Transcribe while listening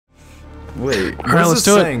Wait, All right, let's this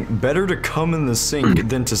do saying? Better to come in the sink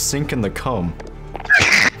than to sink in the cum.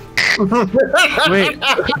 Wait. What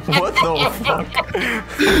the fuck?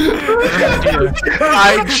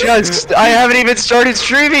 I haven't even started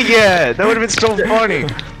streaming yet! That would've been so funny!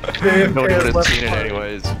 Nobody would've seen it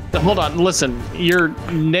anyways. Hold on, listen. You're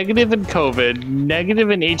negative in COVID, negative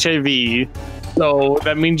in HIV, so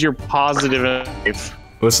that means you're positive in life.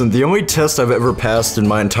 Listen, the only test I've ever passed in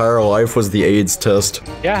my entire life was the AIDS test.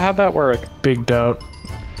 Yeah, how'd that work? Big doubt.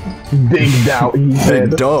 Big doubt, he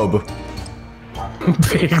said. Big dub.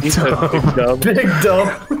 Big dub. Big dub.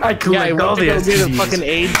 I collect all the STDs. Get a fucking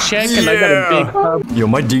AIDS check and I got a big dub. Yo,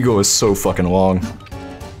 my Deagle is so fucking long.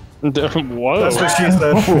 Whoa. That's what she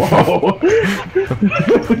said.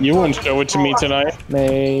 Whoa. You won't show it to me tonight.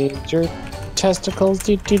 Major testicles,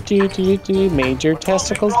 major testicles, major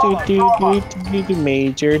testicles. Don't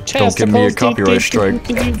give me a copyright strike.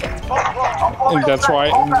 And that's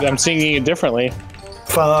why I'm singing it differently.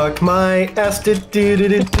 Fuck my ass.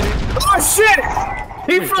 Oh shit!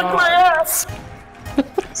 He fucked my ass!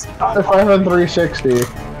 If I have a 360,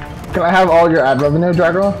 can I have all your ad revenue,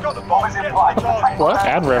 Dragula? What?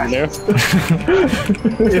 Ad revenue?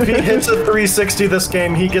 If he hits a 360 this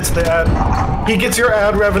game, he gets the ad. He gets your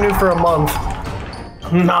ad revenue for a month.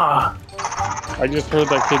 Nah. I just heard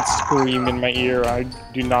that kid scream in my ear. I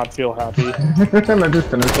do not feel happy. And I just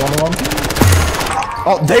finished one of them.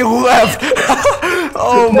 Oh, they left!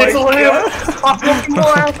 Oh my god!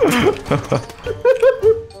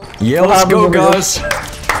 Yeah, let's go, guys!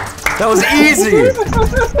 That was easy!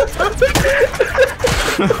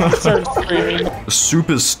 Soup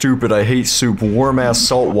is stupid, I hate soup, warm ass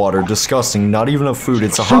salt water, disgusting, not even a food,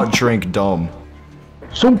 it's a hot drink, dumb.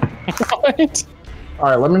 Soup! What?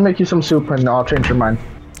 Alright, let me make you some soup and I'll change your mind.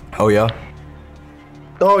 Oh yeah?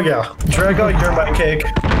 Oh yeah. Drag out your my cake.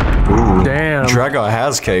 Ooh. Damn. Draga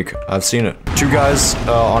has cake, I've seen it. Two guys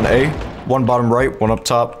on A, one bottom right, one up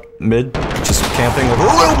top, mid, just camping with a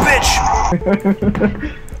little bitch!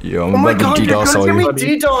 Yo, I'm about to DDoS all you. Oh my god,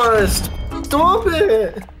 you're DDoSed! Stop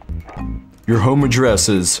it! Your home address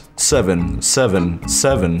is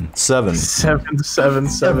 7777.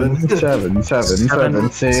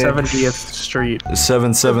 70th Street.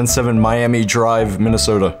 777 Miami Drive,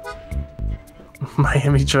 Minnesota.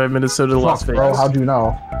 Miami Drive, Minnesota, Las Vegas. Bro, how'd you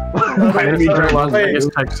know? Miami Drive, Las Vegas,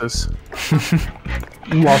 Texas.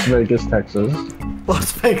 Las Vegas, Texas.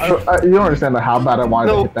 Las Vegas. You don't understand how bad I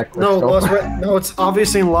wanted to hit that quick. No, it's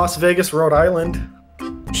obviously in Las Vegas, Rhode Island.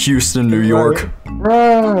 Houston, New York.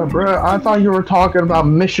 Bruh, I thought you were talking about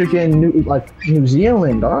Michigan, New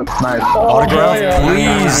Zealand, dog. Nice. Autograph,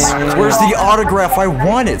 please. Where's the autograph? I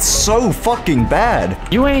want it so fucking bad.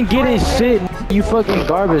 You ain't getting shit. You fucking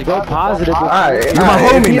garbage. Go positive. Alright, You're my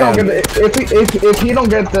homie, if he don't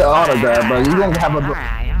get the autograph, bro, you gonna have a.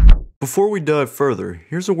 Before we dive further,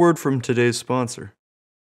 here's a word from today's sponsor.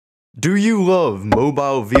 Do you love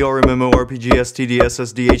mobile VR MMORPG STD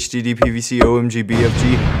SSD HDD PVC OMG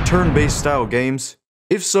BFG turn-based style games?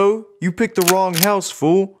 If so, you picked the wrong house,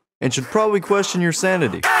 fool, and should probably question your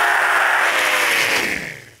sanity.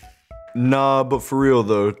 Nah, but for real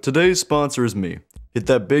though, today's sponsor is me. Hit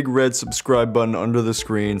that big red subscribe button under the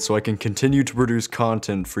screen so I can continue to produce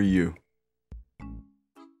content for you.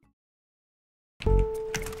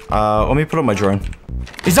 Let me put up my drone.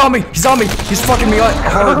 He's on me! He's on me! He's fucking me up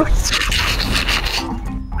hard!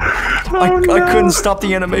 I couldn't stop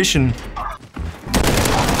the animation.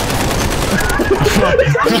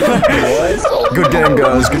 Good game,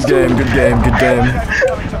 guys. Good game, good game, good game.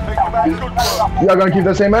 Y'all gonna keep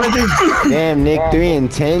that same energy? Damn, Nick, 3 and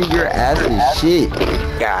 10, your ass is shit.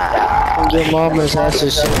 Your mama's ass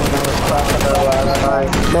is shit when I was talking about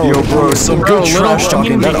last night. Yo, bro, some good trash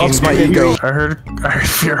talking. That ups my ego. I heard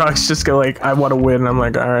Fearrox just go like, I want to win. I'm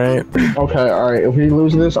like, alright. Okay, alright. If we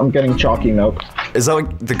lose this, I'm getting chalky milk. Is that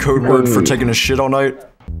like the code word for taking a shit all night?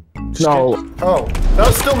 No. Oh, that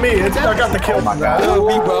was still me. I got the kill from that.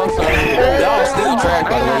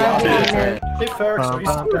 Hey, Fearrox, are you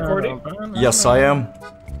still recording? Yes, I am.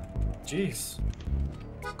 Jeez.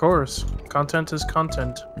 Of course. Content is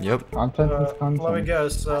content. Yep. Content is content. Let me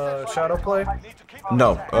guess, Shadow Play?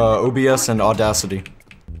 No, OBS and Audacity.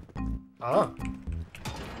 Ah.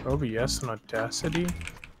 OBS and Audacity?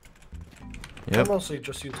 I Yep. mostly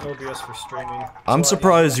just use OBS for streaming. I'm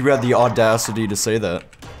surprised you had the audacity to say that.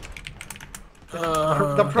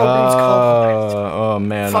 The program's called... Oh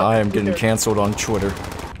man, I am getting cancelled on Twitter.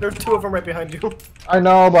 There's 2 of them right behind you. I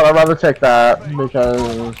know, but I'd rather take that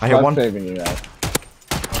because I hit I'm one. saving you guys.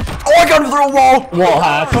 Oh, I got him through a wall! Wall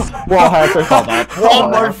hacks. Wall hacks, I call that. Oh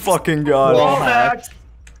my fucking god. Wall hacks.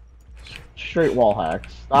 Straight wall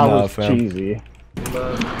hacks. That was fam. cheesy.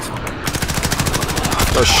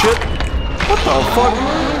 Oh shit! What the fuck?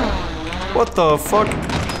 What the fuck?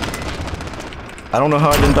 I don't know how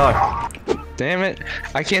I didn't die. Damn it.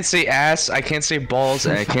 I can't say ass, I can't say balls,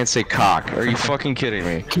 and I can't say cock. Are you fucking kidding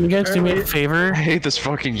me? Can you guys do me a favor? I hate this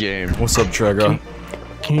fucking game. What's up, Trago?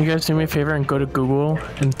 Can you guys do me a favor and go to Google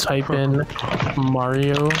and type in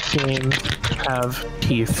Mario game have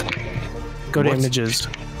teeth? Go to images.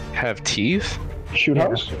 Have teeth? Shoot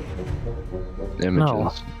house? Images.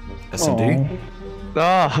 No. S&D?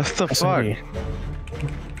 Oh, what the fuck? SMB.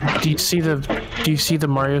 Do you see the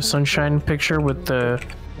Mario Sunshine picture with the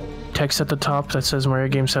text at the top that says Mario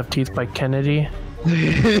games have teeth by Kennedy?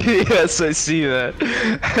 Yes, I see that.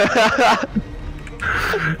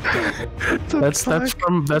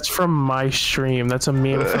 That's from my stream. That's a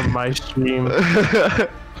meme from my stream.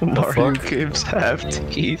 Mario games have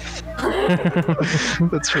teeth.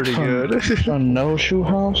 That's pretty good. No shoe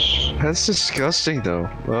house? That's disgusting though.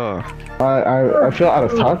 Oh. I feel out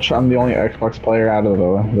of touch. I'm the only Xbox player out of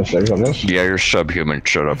the six of us. Yeah, you're subhuman.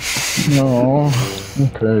 Shut up. No.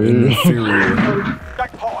 Okay. Inferior.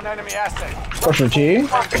 Jackpot on enemy asset. Pressure G. We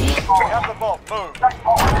have the bomb. Move.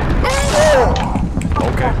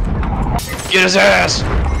 Okay. Get his ass!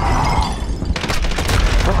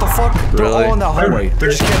 What the fuck? They're Really? all in that hallway. They're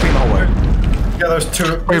just camping in the hallway. Yeah, there's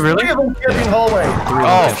two. Wait, really? Three of them camping hallway.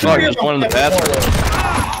 Oh fuck, there's one in the bathroom.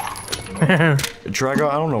 Drago,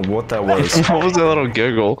 I don't know what that was. What was that little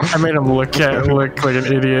giggle? I made him look like an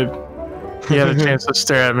idiot. He had a chance to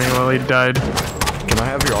stare at me while he died. Can I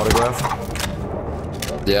have your autograph?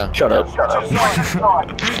 Yeah. Shut up.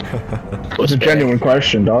 It's a genuine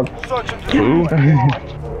question, dog. Who?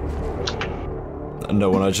 No,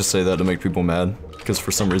 when I just say that to make people mad. Because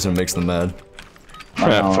for some reason it makes them mad.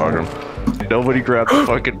 Yeah, fuck him. Nobody grabbed the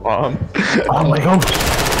fucking bomb. Oh my god.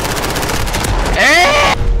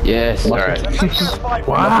 Yes. Alright.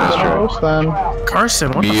 Wow. Then.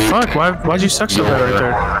 Carson, what the fuck? Why'd you suck so bad right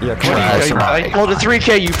there? Yeah, come on. I called a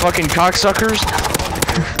 3K, you fucking cocksuckers!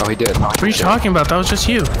 Oh, he did. What are you talking about? That was just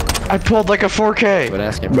you. I pulled like a 4K! But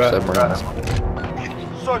ask him for somewhere else.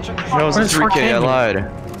 No, it was a What is 3K, 4K? I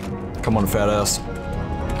lied. Come on, fat ass.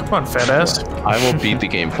 Come on, fat ass. I will beat the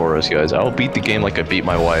game for us, guys. I will beat the game like I beat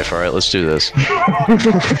my wife. Alright, let's do this.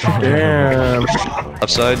 Damn.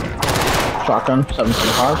 Upside. Shotgun.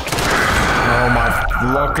 775. Oh my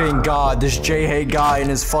fucking god, this J-Hay guy and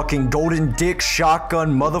his fucking golden dick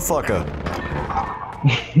shotgun motherfucker.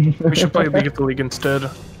 We should play League of the League instead.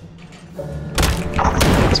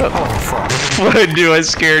 Oh fuck. What I do? I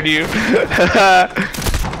scared you.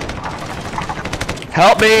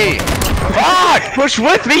 Help me! Fuck! Push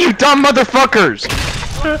with me, you dumb motherfuckers!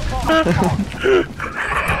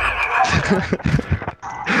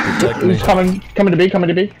 He's coming to B, coming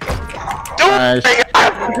to B. Nice.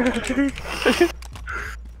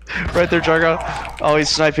 Right there, Jargo. Oh, he's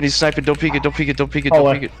sniping, Don't peek it, don't peek it, don't peek it,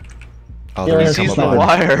 don't peek it. Oh, Yeah, they're he's gonna He's come the up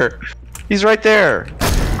behind. wire. He's right there.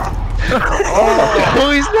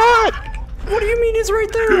 Oh, he's not! What do you mean he's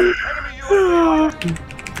right there?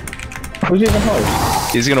 Who's even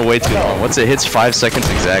close? He's gonna wait too long. Once it hits 5 seconds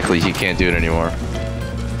exactly, he can't do it anymore.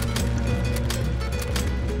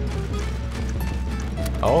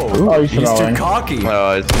 Oh, he's he's too throwing. cocky.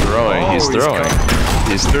 It's throwing. Oh, He's he's throwing.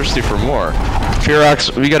 He's thirsty for more.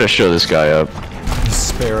 Fearrox, we gotta show this guy up.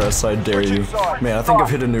 Spare us, I dare you. Man, I think I've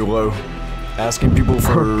hit a new low. Asking people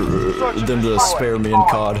for them to spare me in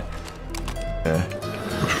COD. Yeah.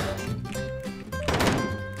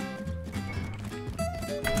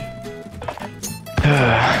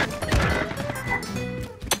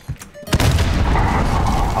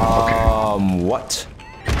 What?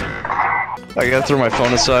 I gotta throw my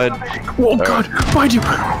phone aside. Oh god, why'd you?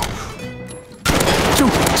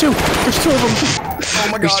 Two. There's two of them. Oh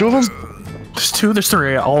my god. There's two of them? There's two, there's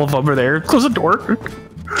three. All of them are there. Close the door.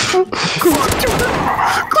 Close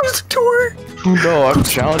the door. No, I'm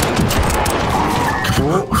challenging.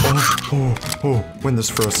 Oh, win this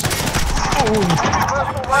for us.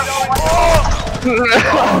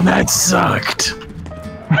 Oh, that sucked.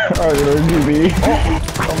 Alright, RGB.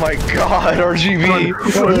 Oh my god, RGB.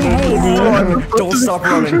 Don't stop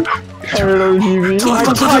running. RGB.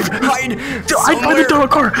 Hide! I'd buy the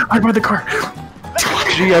car. I'd buy the car.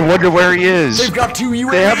 Gee, I wonder where he is. They've got two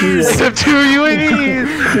UAVs. They have two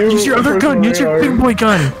UAVs. Use your other gun. Use your big boy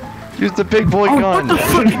gun. Use the big boy Oh, gun. what the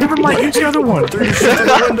fuck? Never mind. Use the other one. Through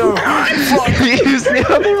the window. Use the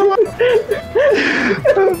other one.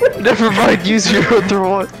 Never mind. Use your other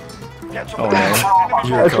one. Oh no.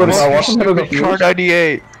 That's what I want him to go. Car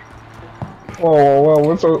 98. Whoa,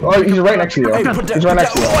 what's so? Oh, he's right next to you. Hey, put He's right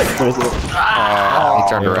next to you. He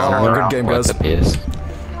turned around. Good game, guys. What the piss.